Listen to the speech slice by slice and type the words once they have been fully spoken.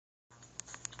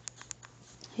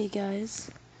Hey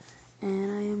guys,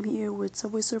 and I am here with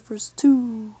Subway Surfers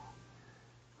 2.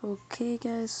 Okay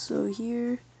guys, so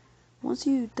here, once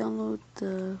you download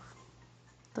the,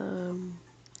 the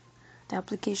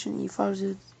application, you follow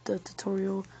the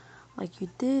tutorial like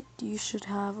you did, you should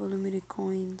have unlimited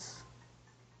coins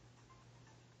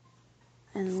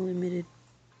and unlimited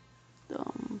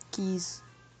keys.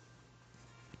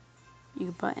 You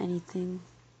can buy anything.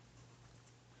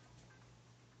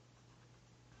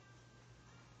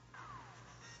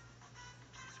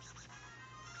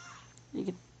 You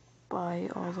could buy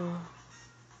all the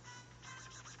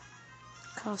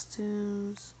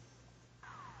costumes.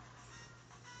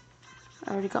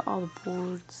 I already got all the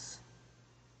boards.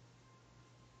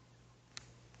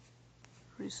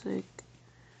 Pretty sick.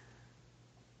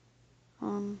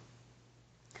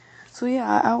 So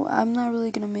yeah, I'm not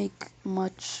really gonna make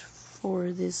much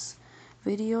for this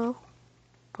video,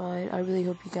 but I really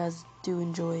hope you guys do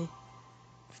enjoy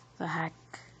the hack.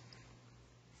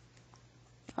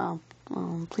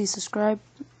 Please subscribe,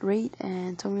 rate,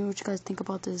 and tell me what you guys think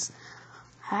about this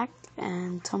hack,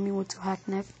 and tell me what to hack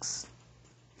next.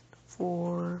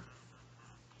 For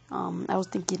I was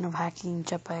thinking of hacking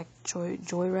Jetpack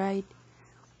Joyride,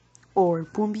 or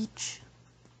Boom Beach,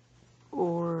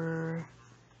 or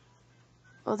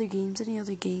any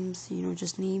other games,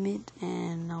 just name it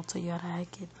and I'll tell you how to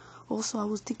hack it. Also, I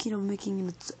was thinking of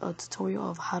making a tutorial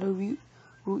of how to root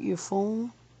your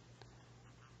phone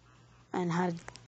and how to